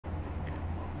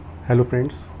Hello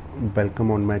friends,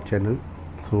 welcome on my channel.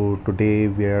 So today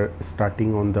we are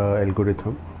starting on the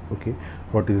algorithm. Okay,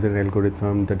 what is an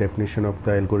algorithm, the definition of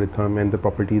the algorithm and the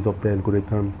properties of the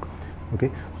algorithm.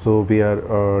 Okay, so we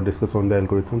are discuss on the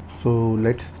algorithm. So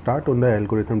let's start on the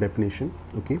algorithm definition.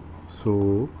 Okay,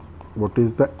 so what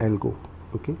is the algo?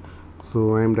 Okay,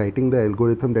 so I am writing the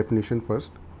algorithm definition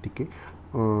first. Okay,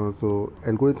 so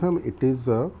algorithm, it is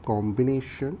a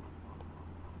combination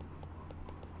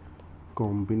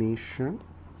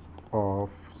of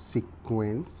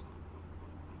sequence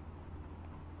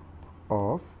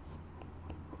of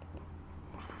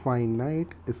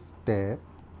finite step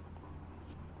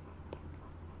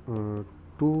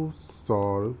to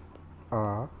solve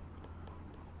a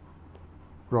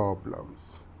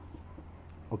problems.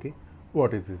 Okay,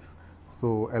 what is this?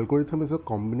 So algorithm is a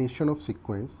combination of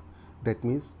sequence. That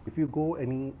means if you go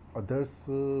any others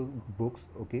books,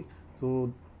 okay,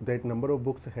 so that number of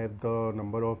books have the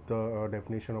number of the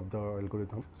definition of the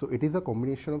algorithm. So it is a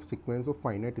combination of sequence of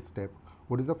finite step.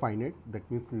 What is a finite? That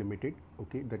means limited.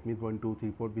 Okay, that means 1 2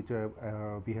 3 4, which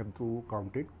we have to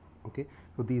count it. Okay,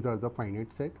 so these are the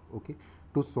finite set. Okay,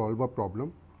 to solve a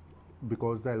problem,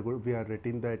 because the algorithm, we are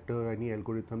writing that any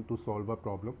algorithm to solve a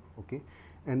problem. Okay,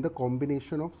 and the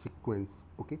combination of sequence.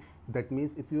 Okay, that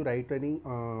means if you write any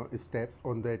steps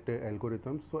on that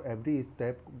algorithm, so every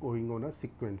step going on a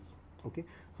sequence. Okay,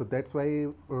 so that's why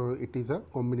it is a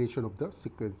combination of the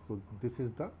sequence. So this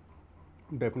is the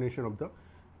definition of the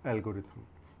algorithm.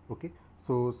 Okay,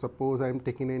 so suppose I am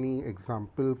taking any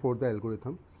example for the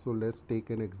algorithm. So let's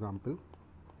take an example.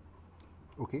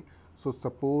 Okay, so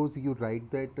suppose you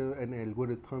write that an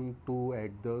algorithm to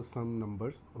add the some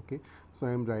numbers. Okay, so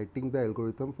I am writing the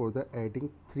algorithm for the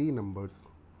adding three numbers.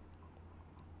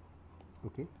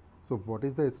 Okay, so what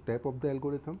is the step of the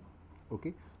algorithm?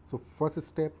 Okay, so first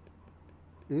step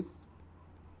is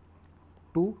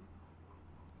to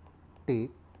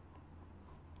take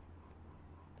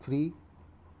three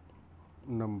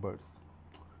numbers.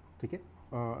 Okay,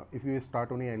 if you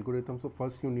start on a algorithm, so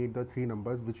first you need the three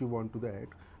numbers which you want to the add.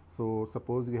 So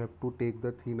suppose you have to take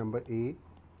the three number a,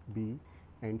 b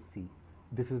and c.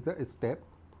 This is the step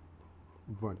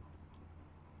 1.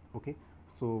 Okay,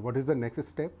 so what is the next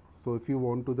step? So if you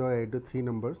want to the add the three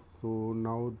numbers, so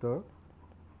now the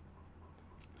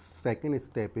second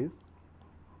step is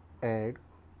add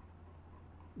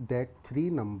that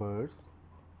three numbers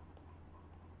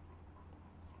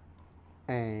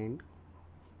and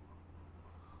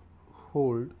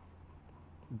hold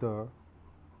the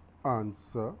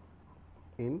answer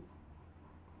in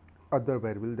other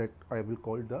variable that I will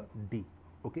call the d.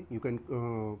 Okay, you can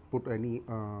put any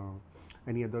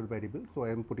other variable. So I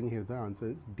am putting here the answer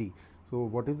is d. So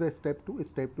what is the step 2?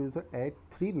 Step 2 is the add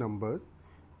three numbers.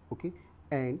 Okay,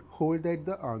 and hold that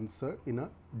the answer in a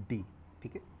d.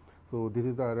 Okay, so this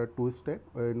is the other two step.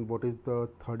 And what is the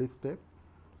third step?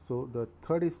 So the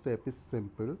third step is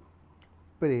simple: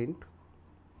 print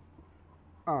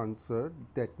answer,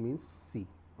 that means c,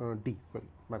 d, sorry,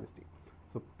 my mistake.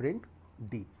 So print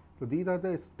d. So these are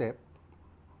the step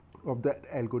of the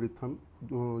algorithm.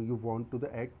 You want to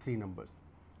the add three numbers.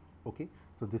 Okay,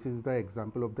 so this is the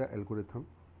example of the algorithm.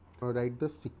 Write the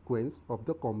sequence of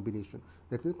the combination.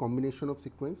 That means combination of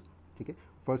sequence. Okay,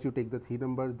 first you take the three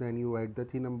numbers, then you add the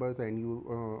three numbers, and you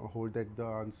hold that the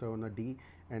answer on a d,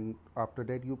 and after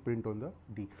that you print on the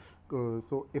d.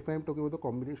 So if I am talking about the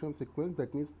combination of sequence,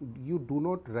 that means you do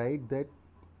not write that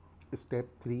step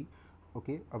 3,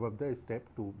 okay, above the step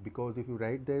 2, because if you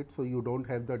write that, so you don't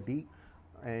have the d,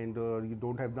 and you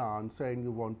don't have the answer, and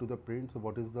you want to the print. So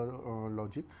what is the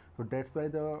logic? So that's why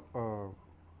the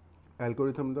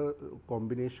algorithm, the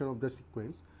combination of the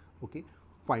sequence. Okay,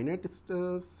 finite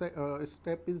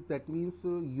step is, that means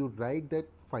you write that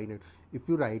finite. If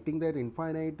you writing that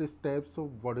infinite steps,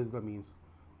 so what is the means?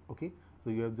 Okay,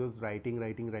 so you are just writing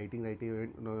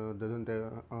and doesn't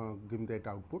give that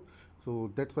output.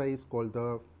 So that's why it's called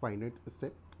the finite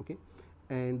step. Okay,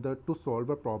 and to solve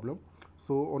a problem,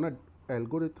 so on a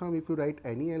algorithm, if you write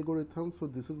any algorithm, so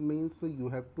this is means you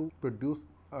have to produce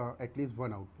at least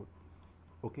one output.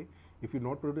 Okay, if you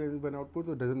not produce one output,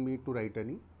 so it doesn't need to write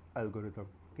any algorithm.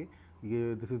 Okay,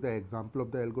 yeah, this is the example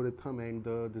of the algorithm, and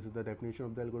this is the definition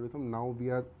of the algorithm. Now we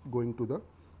are going to the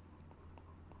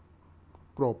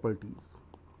properties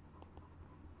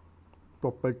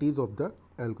of the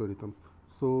algorithm.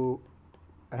 So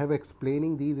I have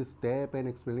explaining these step and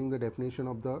explaining the definition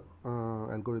of the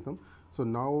algorithm. So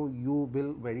now you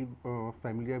will very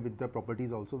familiar with the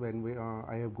properties also when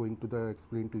I am going to the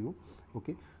explain to you.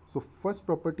 Okay, so first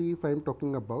property, if I am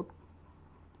talking about,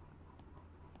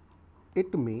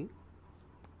 it may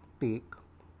take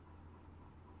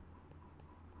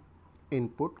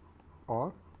input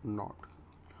or not.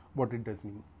 What it does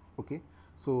means, okay.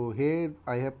 So here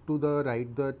I have to the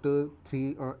write that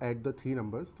three add the three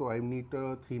numbers, so I need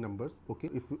three numbers, okay.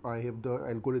 If I have the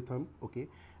algorithm, okay,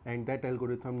 and that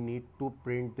algorithm need to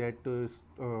print that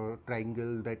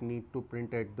triangle, that need to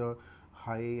print at the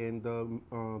high and the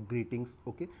greetings,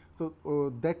 okay. So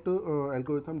that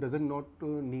algorithm doesn't not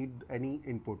need any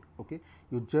input, okay.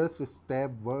 You just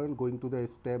step one, going to the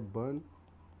step one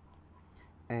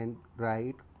and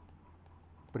write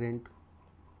print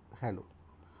hello.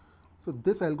 So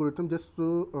this algorithm just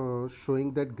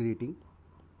showing that greeting,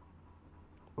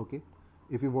 okay.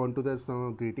 If you want to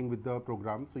the greeting with the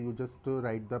program, so you just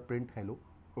write the print hello,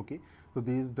 okay. So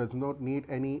this does not need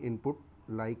any input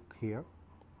like here,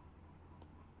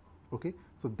 okay.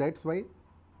 So that's why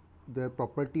the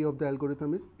property of the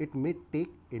algorithm is it may take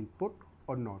input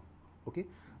or not, okay.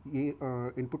 ये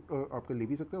input आपका ले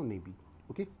भी सकता है और नहीं भी,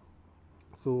 okay.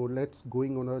 So let's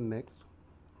going on our next.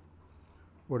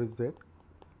 What is that?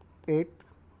 It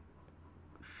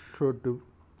should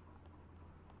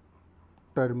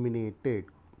terminated,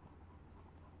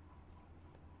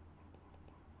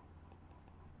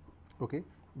 okay,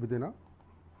 within a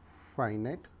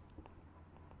finite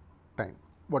time.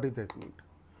 What does that mean?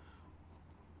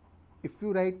 If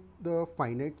you write the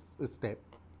finite step,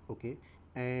 okay,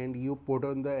 and you put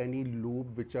on the any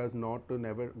loop which is not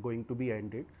never going to be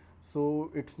ended,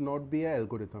 so it's not be a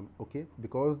algorithm, okay,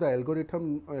 because the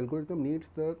algorithm needs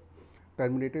the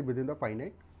terminated within the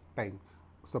finite time.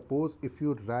 Suppose if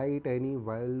you write any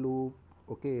while loop,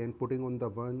 okay, and putting on the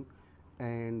one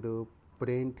and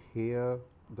print here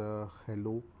the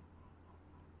hello,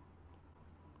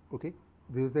 okay.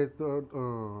 This is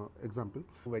the example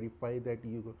verify that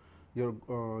your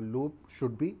loop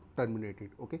should be terminated,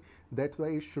 okay. That's why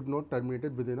it should not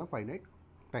terminated within a finite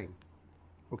time,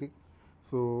 okay.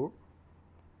 So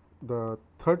the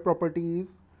third property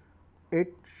is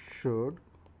it should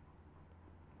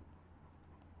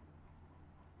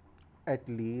at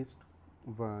least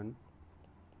one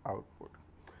output.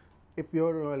 If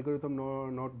your algorithm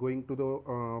not going to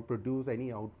the produce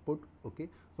any output, okay,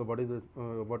 so what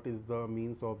is the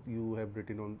means of you have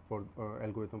written on for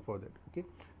algorithm for that, okay.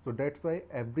 So that's why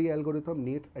every algorithm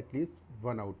needs at least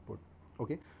one output,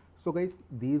 okay. So guys,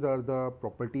 these are the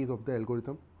properties of the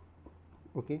algorithm,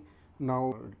 okay.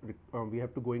 Now we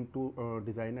have to going to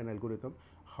design an algorithm.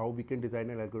 How we can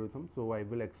design an algorithm, so I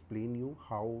will explain you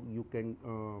how you can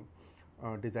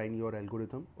design your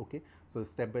algorithm, okay. So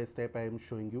step by step I am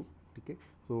showing you, okay.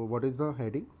 So what is the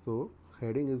heading? So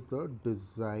heading is the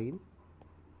design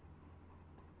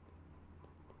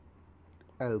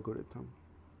algorithm,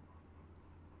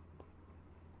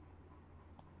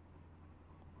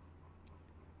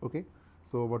 okay.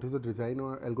 So what is the design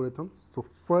or algorithm? So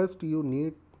first you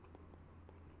need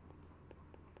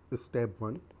step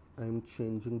one. I am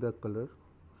changing the color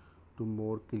to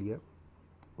more clear,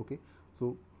 okay.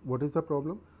 So what is the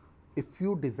problem? If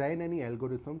you design any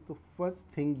algorithm, the first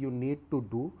thing you need to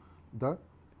do the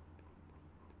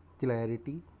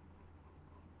clarity,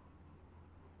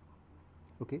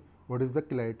 okay. What is the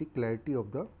clarity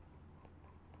of the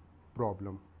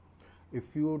problem?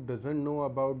 If you doesn't know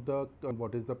about the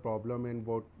what is the problem and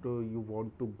what you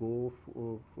want to go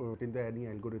in the any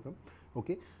algorithm,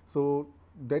 okay. So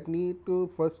that need to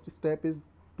first step is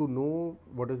to know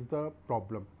what is the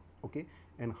problem, okay,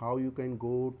 and how you can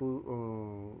go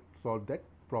to solve that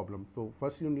problem. So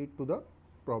first you need to the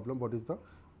problem, what is the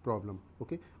problem,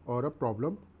 okay, or a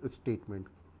problem statement,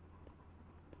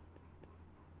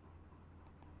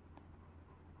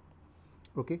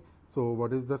 okay. So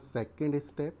what is the second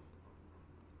step?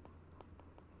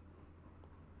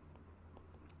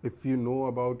 If you know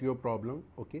about your problem,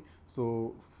 okay,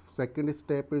 so second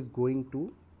step is going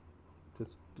to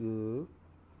just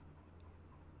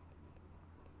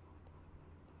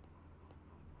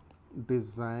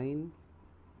design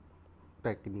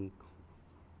technique.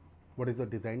 What is the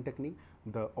design technique?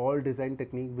 The all design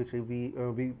technique which we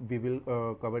will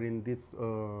cover in this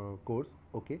course,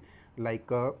 okay.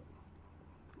 Like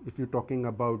if you're talking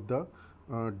about the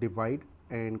divide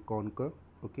and conquer,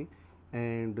 okay,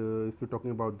 and if you're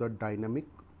talking about the dynamic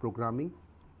programming,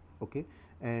 okay,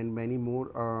 and many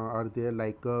more are there,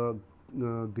 like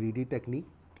greedy technique,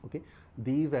 okay.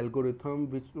 These algorithm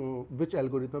which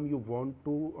algorithm you want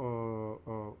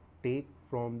to take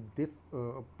from this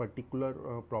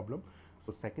particular problem.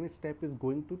 So second step is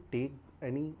going to take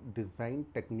any design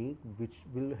technique which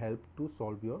will help to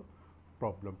solve your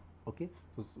problem, okay.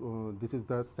 So this is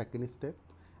the second step.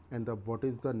 And the what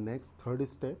is the next third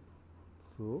step?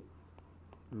 So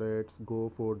let's go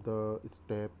for the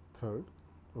step third,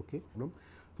 okay.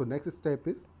 So next step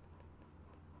is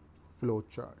flow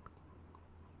chart.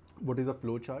 What is a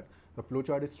flow chart? The flow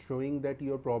chart is showing that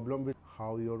your problem with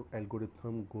how your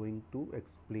algorithm going to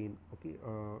explain, okay,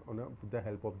 with the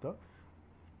help of the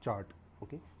chart.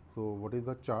 Okay, so what is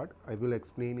the chart? I will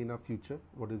explain in a future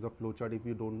what is the flow chart. If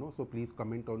you don't know, so please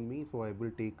comment on me, so I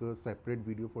will take a separate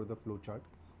video for the flow chart.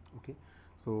 Okay,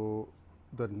 so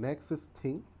the next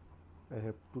thing I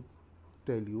have to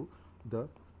tell you, the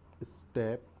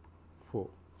step 4.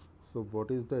 So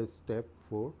what is the step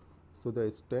 4? So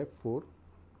the step 4,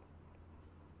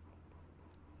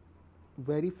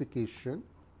 verification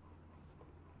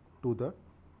to the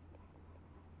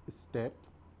step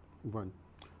 1.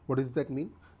 What does that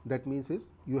mean? That means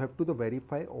is you have to the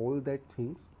verify all that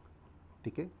things,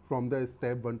 okay, from the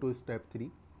step 1 to step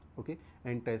 3, okay,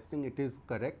 and testing it is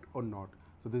correct or not.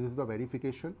 So this is the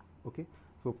verification. Okay,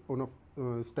 so on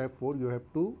a step 4 you have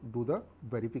to do the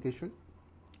verification.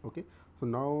 Okay, so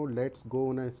now let's go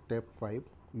on a step 5.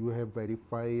 You have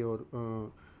verify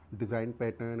your design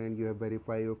pattern, and you have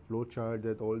verify your flow chart,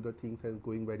 that all the things is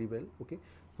going very well. Okay,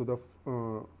 so the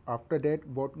after that,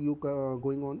 what you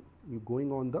going on, you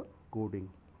going on the coding.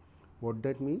 What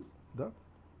that means? The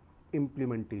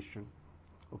implementation.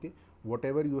 Okay,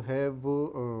 whatever you have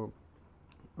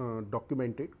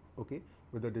documented, okay,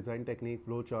 with the design technique,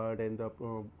 flow chart, and the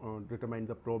determine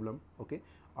the problem. Okay,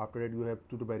 after that you have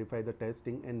to verify the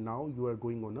testing, and now you are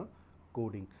going on a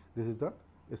coding. This is the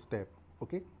step.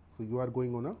 Okay, so you are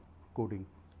going on a coding.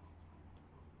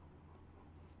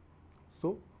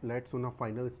 So let's on a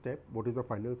final step. What is the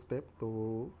final step?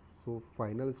 So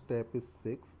final step is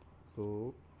 6.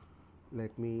 So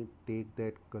let me take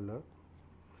that color.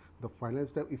 The final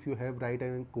step, if you have write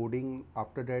and coding,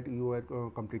 after that you have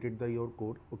completed the your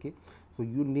code. Okay, so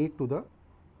you need to the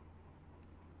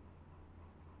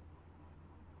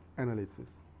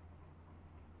analysis.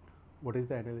 What is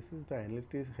the analysis? The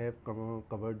analysis have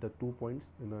covered the 2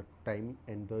 points in the time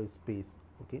and the space.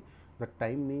 Okay, the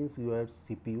time means you have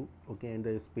CPU, okay, and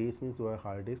the space means your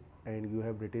hard disk, and you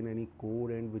have written any code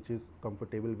and which is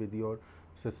comfortable with your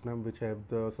system, which have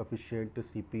the sufficient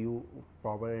CPU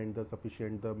power and the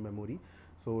sufficient the memory.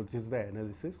 So this is the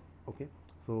analysis. Okay,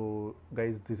 so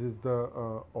guys, this is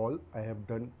the all I have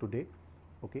done today.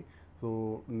 Okay,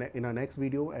 so in our next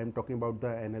video I am talking about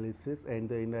the analysis,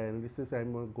 and in the analysis I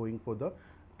am going for the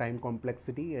time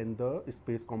complexity and the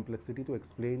space complexity to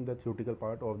explain the theoretical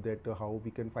part of that, how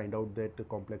we can find out that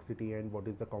complexity and what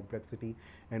is the complexity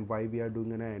and why we are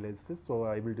doing an analysis. So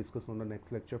I will discuss on the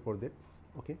next lecture for that.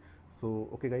 Okay, so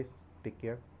okay guys, take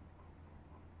care.